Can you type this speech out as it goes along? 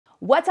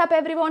What's up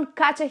everyone,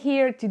 Kacha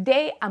here.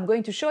 Today I'm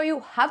going to show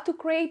you how to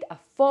create a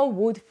faux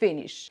wood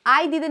finish.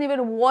 I didn't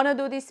even want to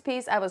do this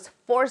piece. I was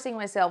forcing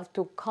myself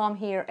to come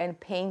here and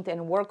paint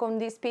and work on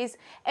this piece,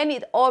 and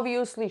it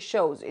obviously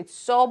shows. It's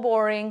so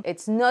boring,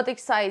 it's not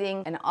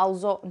exciting, and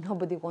also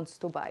nobody wants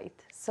to buy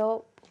it.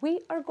 So we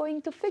are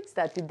going to fix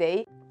that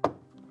today.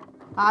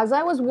 As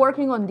I was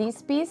working on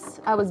this piece,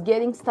 I was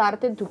getting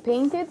started to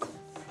paint it.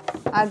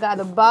 I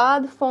got a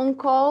bad phone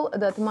call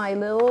that my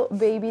little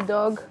baby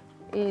dog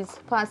is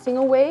passing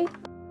away.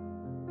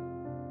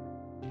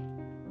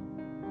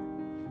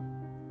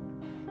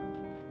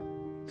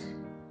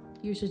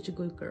 You're such a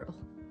good girl.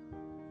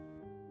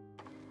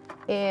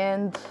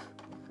 And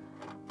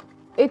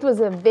it was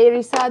a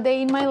very sad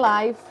day in my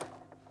life,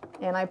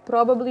 and I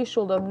probably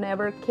should have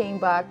never came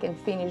back and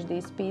finished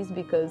this piece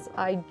because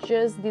I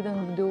just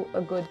didn't do a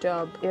good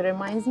job. It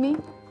reminds me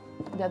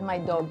that my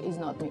dog is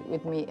not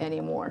with me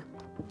anymore.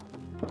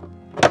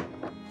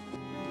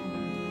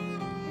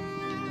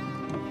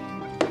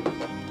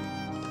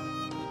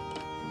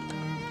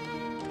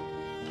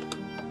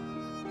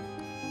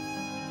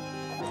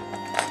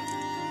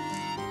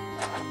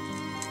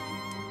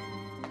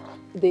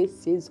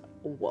 This is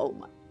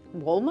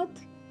Walmart?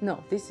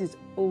 No, this is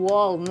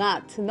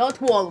walnut, not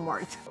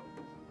Walmart.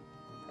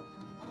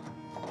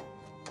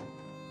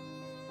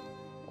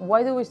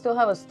 Why do we still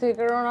have a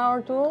sticker on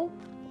our tool?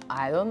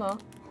 I don't know.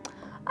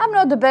 I'm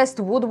not the best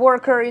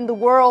woodworker in the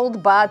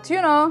world, but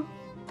you know,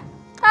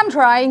 I'm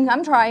trying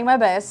my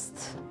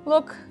best.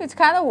 Look, it's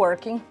kind of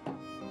working.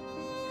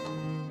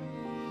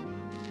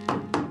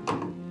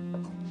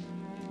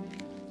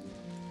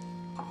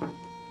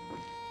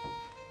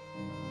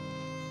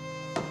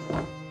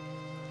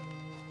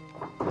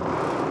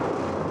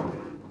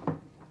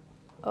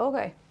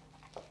 Okay.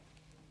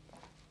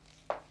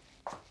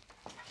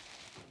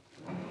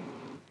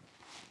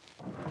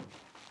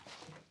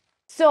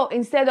 So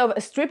instead of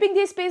stripping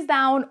this piece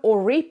down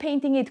or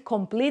repainting it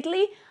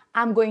completely,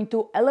 I'm going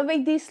to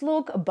elevate this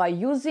look by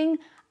using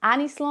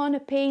Annie Sloan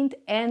paint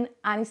and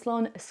Annie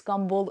Sloan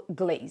Scumble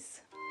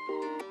Glaze.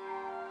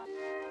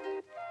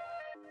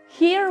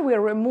 Here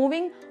we're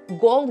removing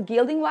gold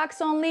gilding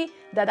wax only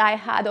that I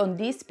had on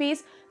this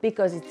piece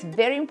because it's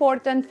very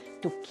important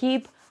to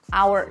keep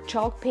our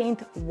chalk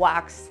paint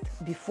waxed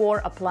before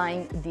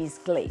applying this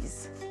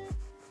glaze.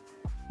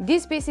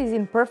 This piece is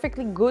in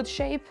perfectly good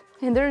shape,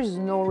 and there is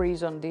no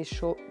reason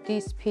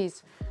this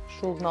piece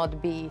should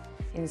not be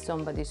in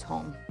somebody's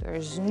home. There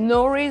is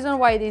no reason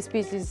why this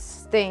piece is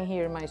staying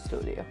here in my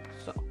studio.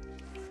 So,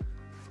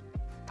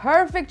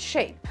 perfect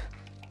shape.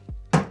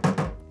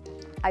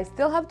 I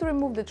still have to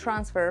remove the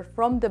transfer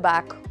from the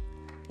back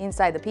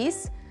inside the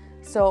piece.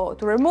 So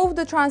to remove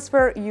the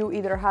transfer, you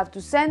either have to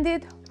sand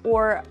it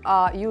or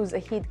use a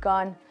heat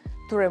gun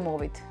to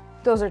remove it.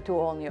 Those are two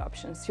only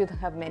options. You don't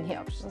have many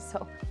options.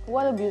 So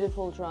what a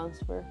beautiful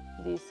transfer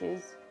this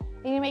is.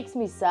 And it makes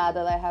me sad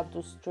that I have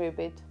to strip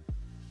it,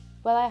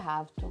 but I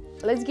have to.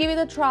 Let's give it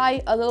a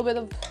try, a little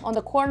bit on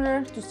the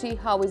corner to see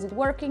how is it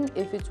working.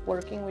 If it's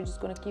working, we're just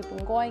gonna keep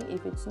on going.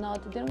 If it's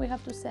not, then we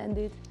have to sand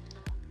it.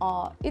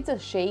 It's a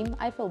shame,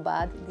 I feel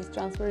bad. This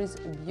transfer is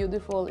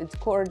beautiful, it's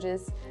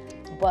gorgeous,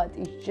 but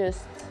it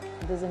just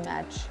doesn't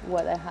match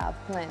what I have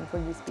planned for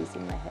this piece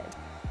in my head.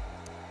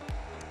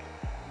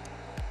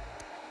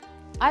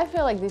 I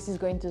feel like this is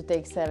going to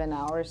take 7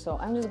 hours, so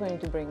I'm just going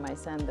to bring my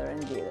sander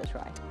and give it a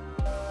try.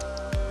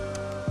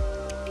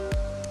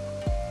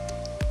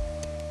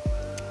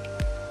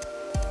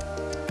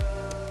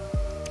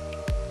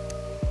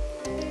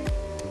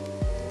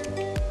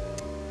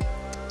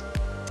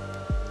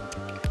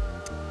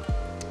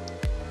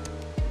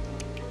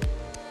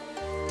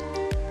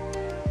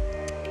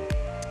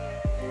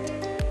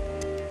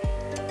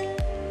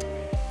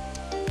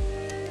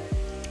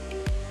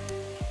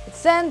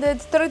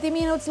 Sanded 30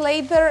 minutes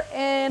later,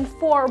 and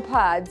 4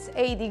 pads,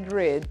 80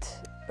 grit.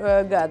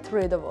 Got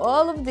rid of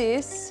all of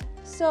this.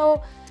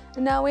 So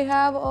now we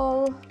have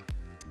all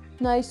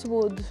nice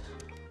wood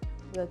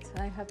that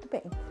I have to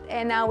paint.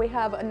 And now we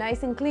have a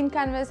nice and clean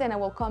canvas, and I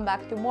will come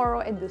back tomorrow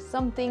and do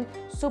something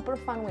super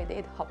fun with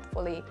it.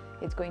 Hopefully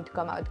it's going to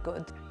come out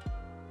good.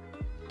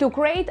 To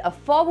create a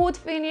faux wood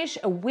finish,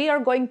 we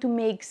are going to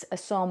mix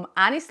some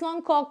Annie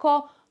Sloan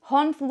Cocoa,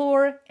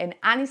 Honfleur, and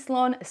Annie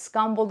Sloan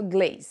Scumble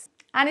Glaze.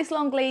 Annie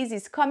Sloan Glaze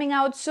is coming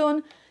out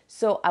soon,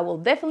 so I will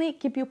definitely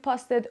keep you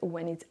posted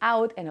when it's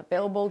out and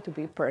available to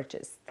be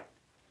purchased.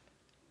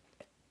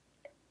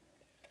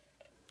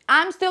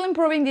 I'm still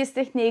improving this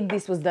technique.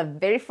 This was the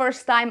very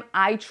first time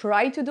I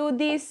tried to do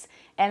this,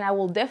 and I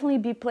will definitely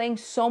be playing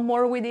some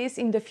more with this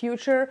in the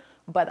future,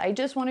 but I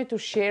just wanted to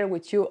share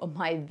with you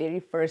my very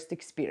first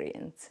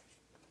experience.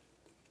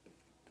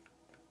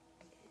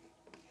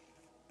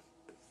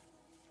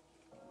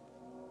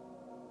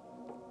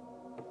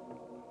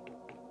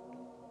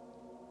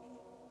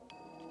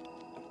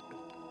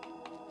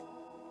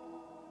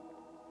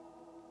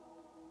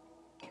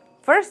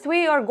 First,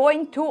 we are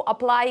going to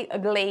apply a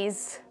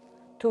glaze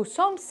to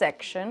some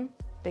section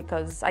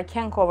because I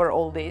can't cover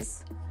all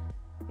this.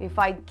 if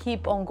I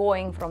keep on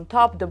going from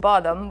top to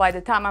bottom, by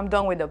the time I'm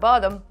done with the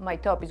bottom, my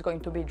top is going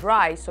to be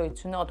dry, so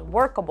it's not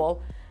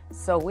workable.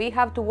 So we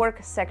have to work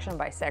section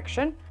by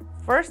section.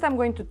 First, I'm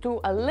going to do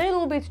a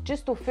little bit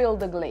just to fill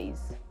the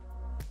glaze.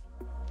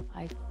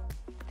 I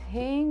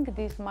think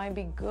this might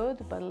be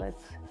good, but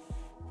let's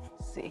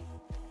see.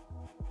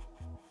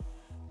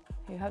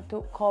 You have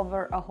to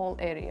cover a whole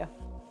area.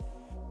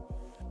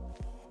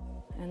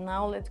 And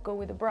now let's go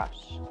with the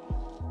brush.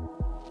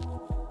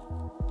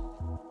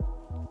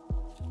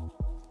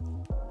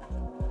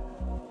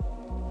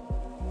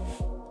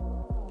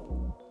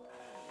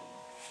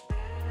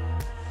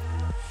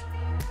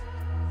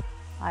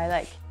 I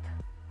like it.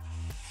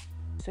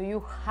 So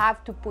you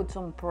have to put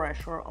some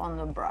pressure on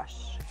the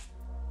brush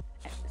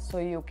so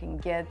you can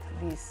get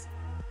this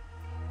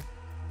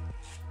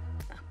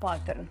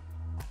pattern.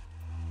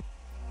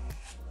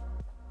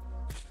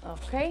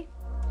 Okay.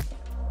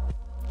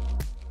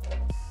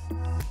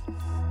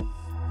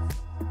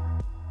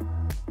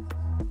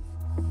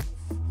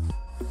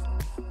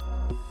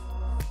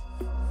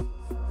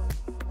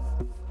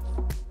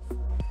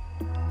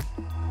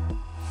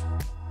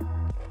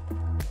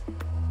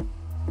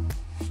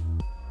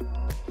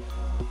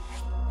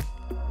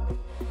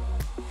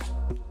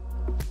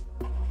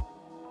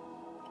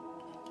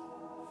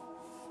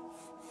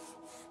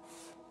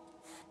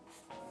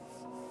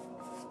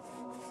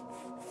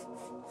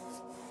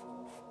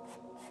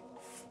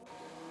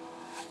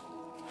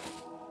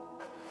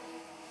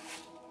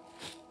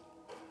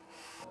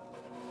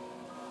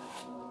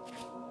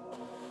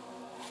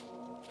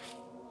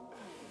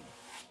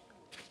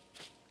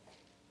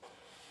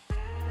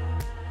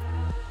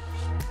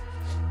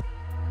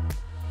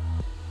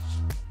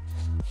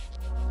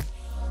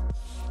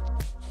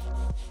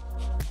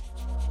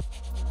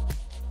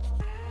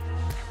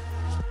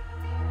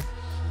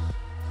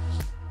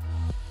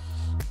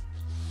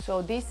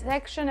 So this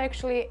section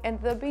actually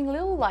ended up being a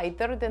little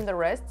lighter than the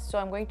rest, so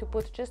I'm going to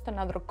put just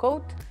another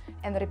coat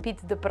and repeat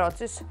the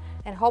process,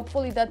 and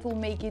hopefully that will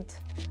make it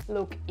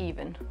look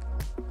even.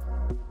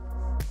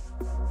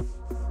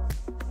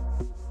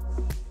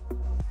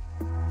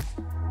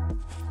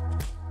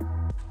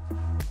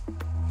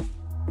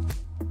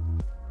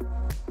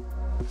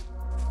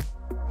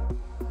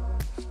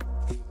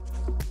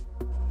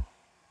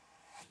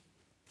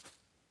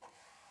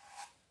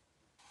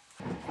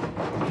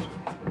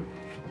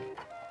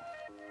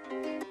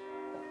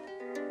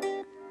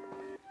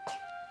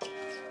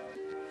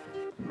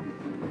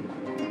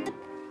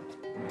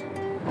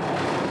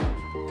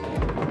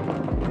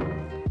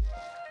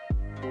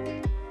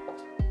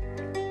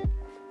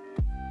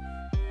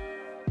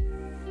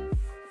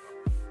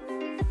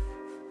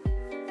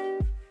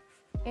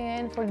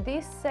 And for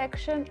this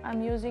section,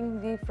 I'm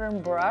using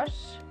different brush.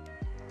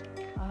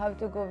 I have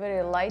to go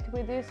very light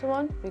with this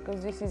one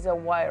because this is a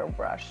wire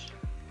brush.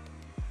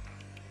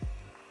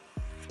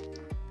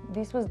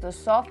 This was the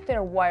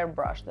softer wire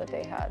brush that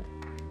they had.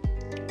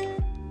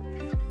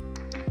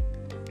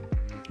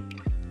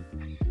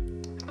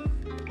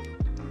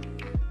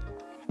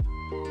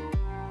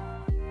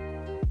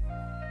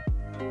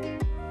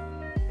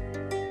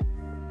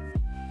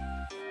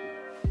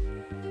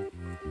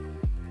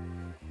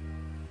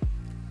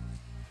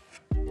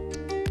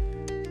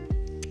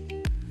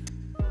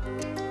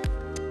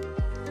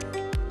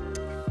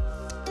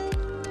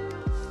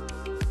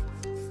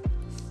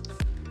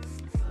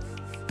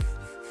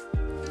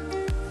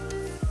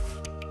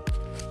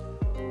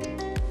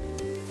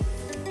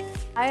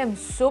 I am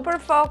super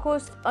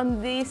focused on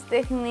this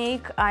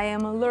technique. I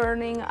am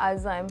learning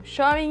as I'm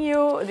showing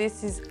you.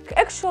 This is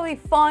actually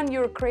fun.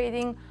 You're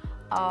creating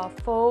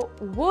faux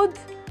wood.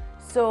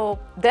 So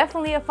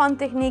definitely a fun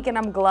technique, and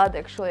I'm glad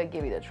actually I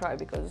gave it a try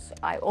because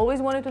I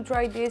always wanted to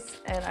try this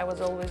and I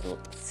was always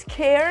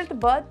scared,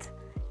 but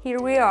here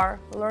we are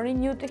learning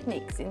new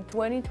techniques in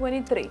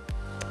 2023.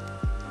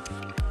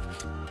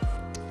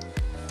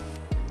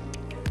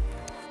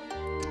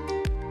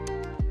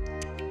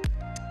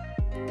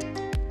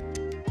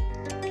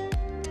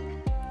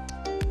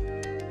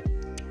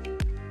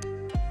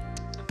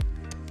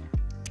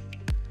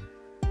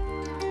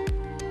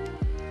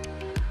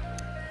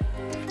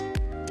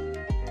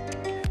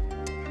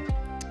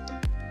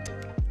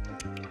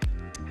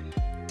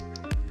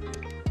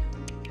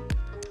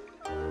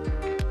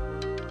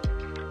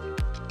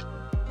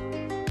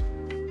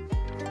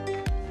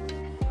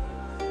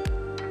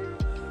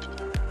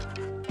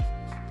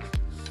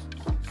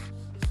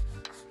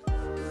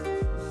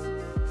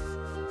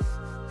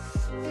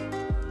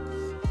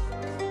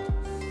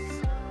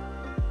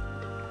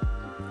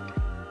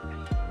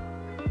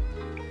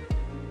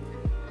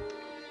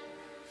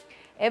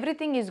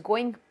 Everything is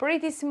going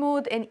pretty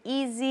smooth and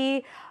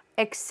easy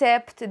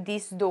except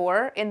this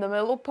door in the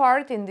middle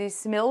part, in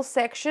this middle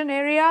section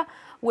area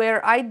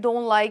where I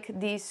don't like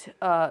this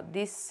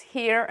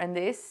here and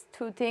these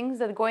two things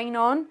that are going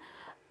on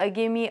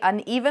give me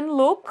an even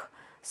look.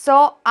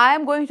 So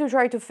I'm going to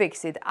try to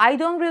fix it. I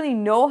don't really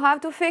know how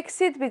to fix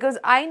it because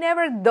I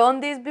never done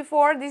this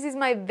before. This is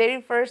my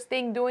very first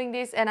thing doing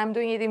this and I'm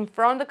doing it in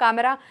front of the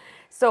camera.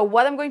 So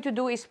what I'm going to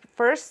do is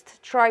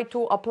first try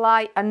to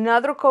apply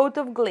another coat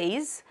of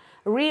glaze,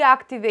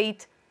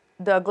 reactivate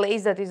the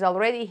glaze that is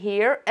already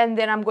here, and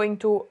then I'm going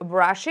to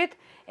brush it.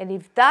 And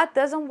if that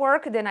doesn't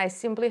work, then I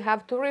simply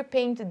have to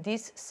repaint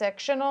this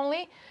section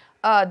only,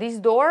 this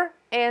door,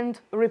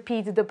 and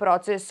repeat the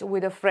process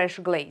with a fresh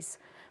glaze.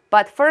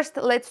 But first,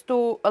 let's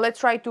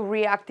try to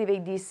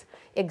reactivate this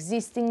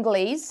existing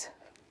glaze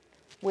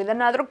with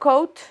another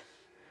coat.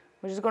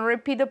 We're just going to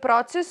repeat the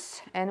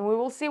process, and we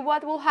will see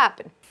what will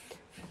happen.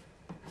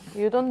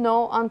 You don't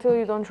know until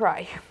you don't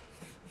try.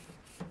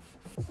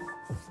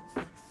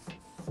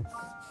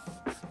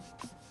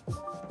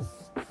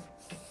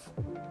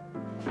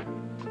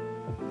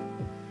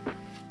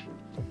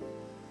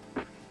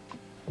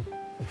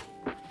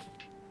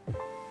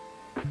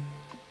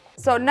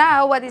 So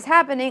now what is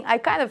happening, I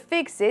kind of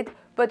fix it,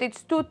 but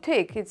it's too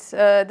thick. It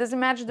doesn't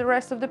match the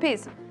rest of the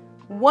piece.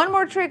 One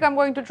more trick I'm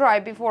going to try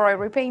before I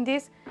repaint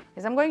this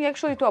is I'm going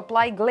actually to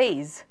apply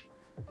glaze,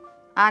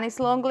 Annie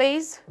Sloan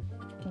glaze,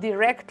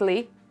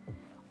 directly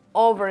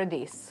over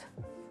this.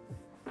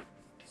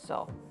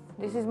 So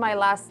this is my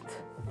last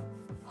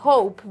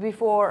hope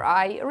before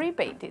I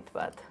repaint it,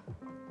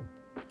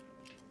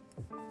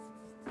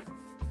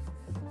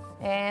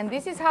 and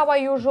this is how I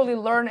usually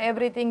learn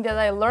everything that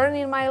I learn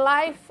in my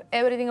life.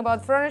 Everything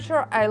about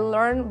furniture I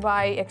learn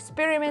by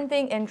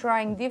experimenting and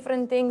trying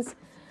different things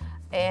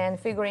and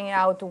figuring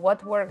out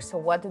what works,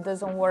 what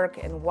doesn't work,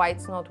 and why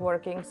it's not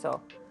working.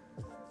 So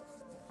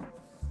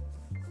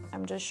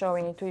I'm just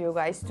showing it to you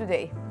guys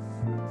today.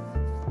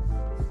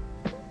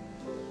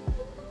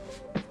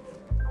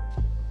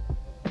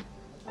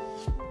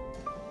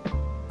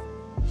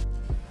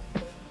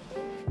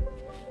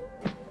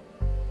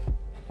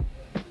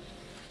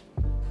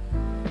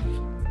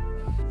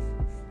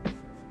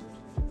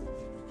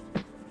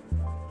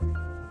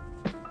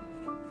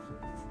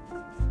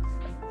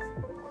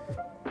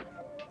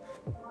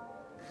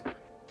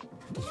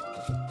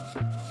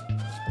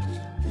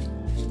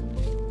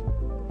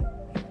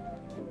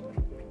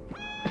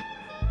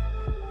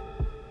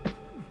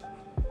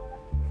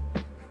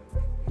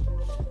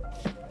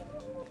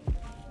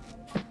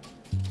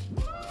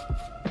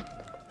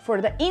 For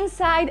the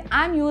inside,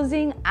 I'm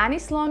using Annie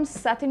Sloan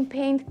Satin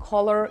Paint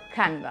Color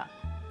Canva.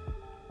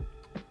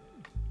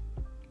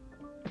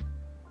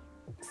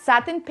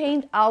 Satin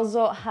paint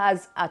also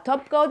has a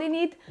top coat in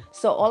it,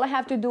 so all I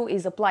have to do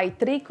is apply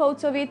 3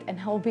 coats of it and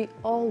I'll be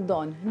all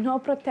done. No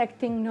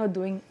protecting, no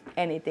doing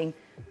anything.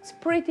 It's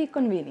pretty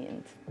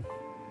convenient.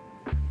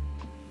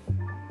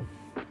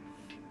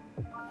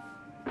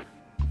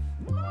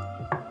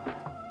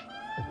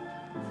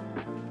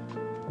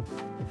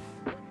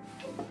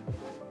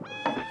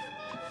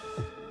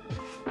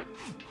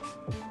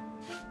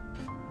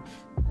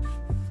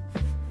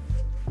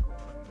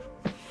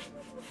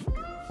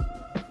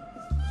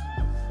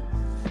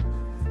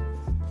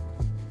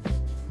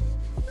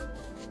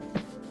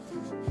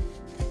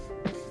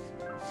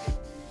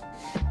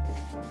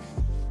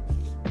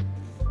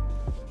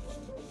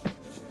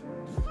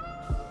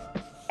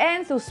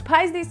 And to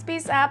spice this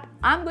piece up,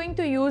 I'm going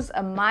to use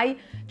my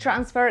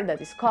transfer that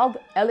is called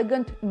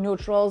Elegant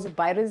Neutrals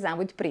by Resin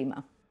with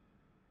Prima.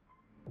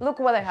 Look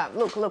what I have,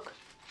 look.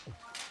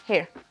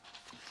 Here.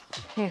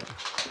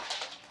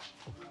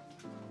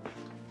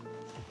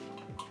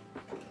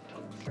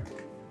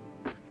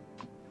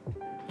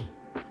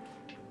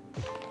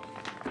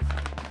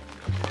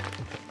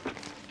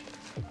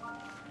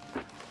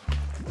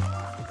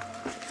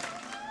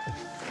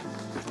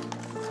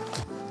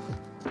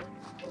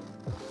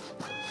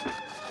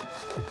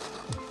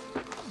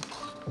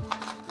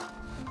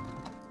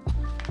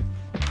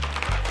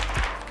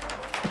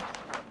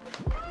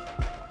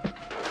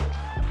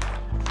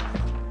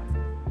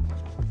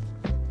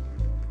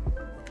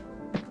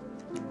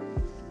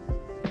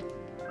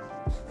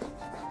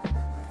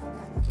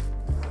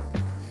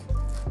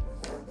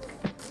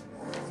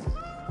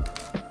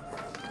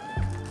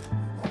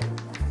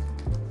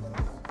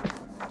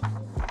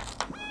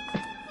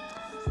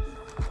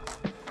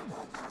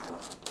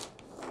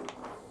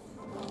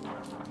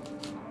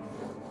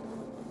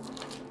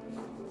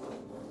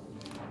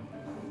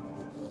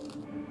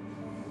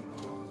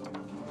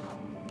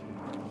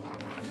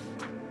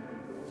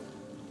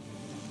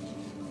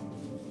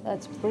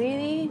 That's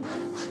pretty.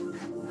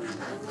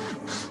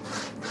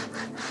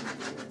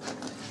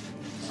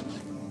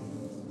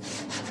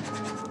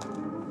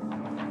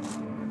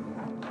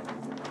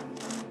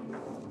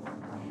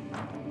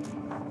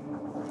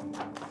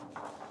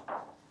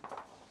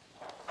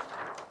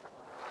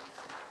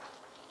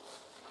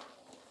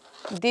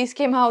 This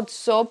came out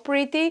so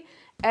pretty.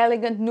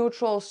 Elegant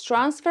Neutrals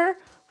transfer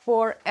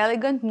for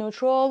elegant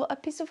neutral a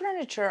piece of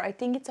furniture. I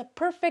think it's a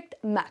perfect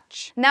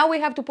match. Now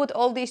we have to put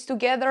all these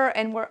together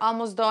and we're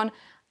almost done.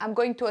 I'm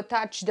going to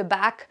attach the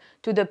back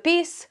to the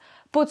piece,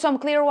 put some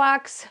clear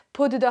wax,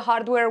 put the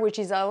hardware which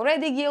is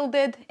already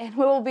gilded, and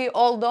we will be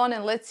all done.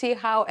 And let's see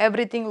how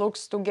everything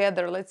looks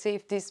together. Let's see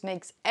if this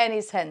makes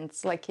any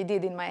sense like it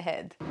did in my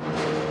head.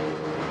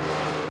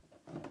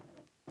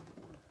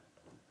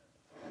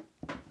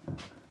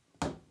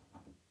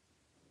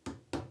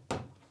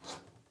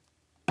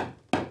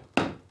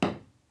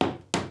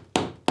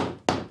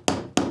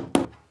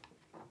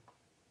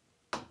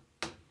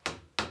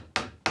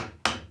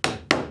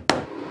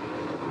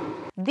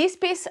 This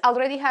piece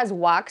already has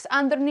wax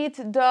underneath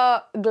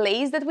the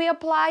glaze that we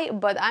apply,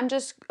 but I'm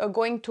just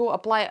going to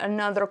apply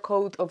another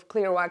coat of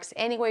clear wax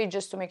anyway,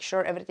 just to make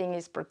sure everything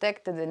is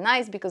protected and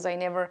nice, because I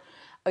never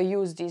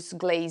used this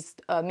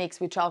glazed mix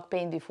with chalk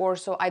paint before,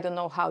 so I don't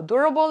know how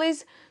durable it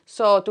is.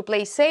 So to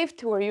play safe,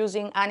 we're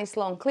using Annie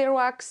Sloan clear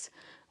wax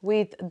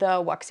with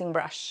the waxing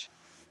brush.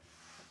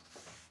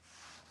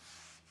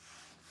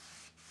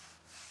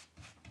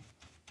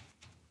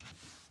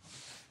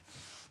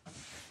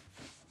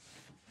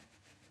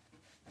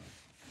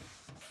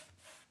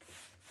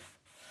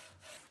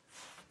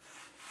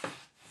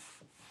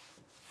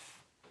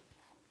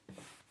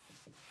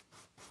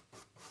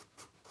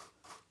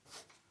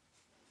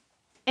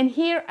 And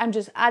here I'm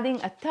just adding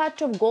a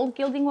touch of gold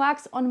gilding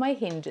wax on my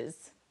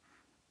hinges.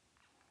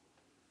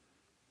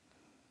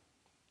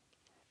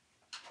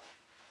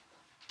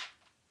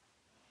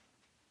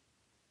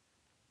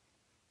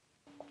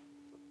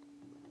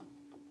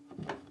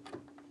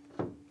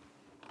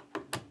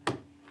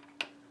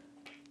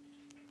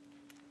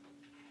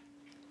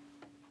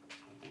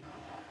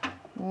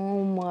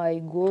 Oh my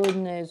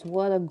goodness,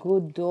 what a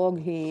good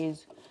dog he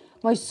is.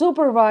 My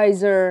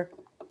supervisor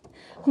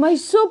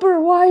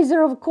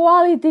of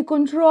quality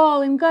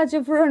control in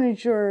Kacha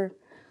Furniture.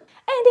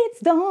 And it's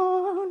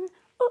done.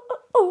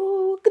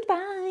 Oh,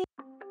 goodbye.